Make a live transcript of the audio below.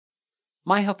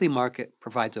My Healthy Market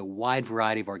provides a wide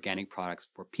variety of organic products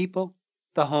for people,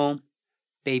 the home,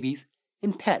 babies,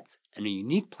 and pets, and a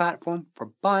unique platform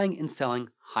for buying and selling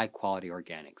high-quality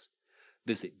organics.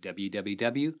 Visit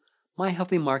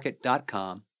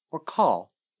www.myhealthymarket.com or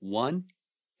call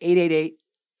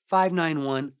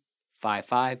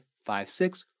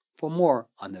 1-888-591-5556 for more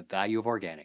on the value of organics.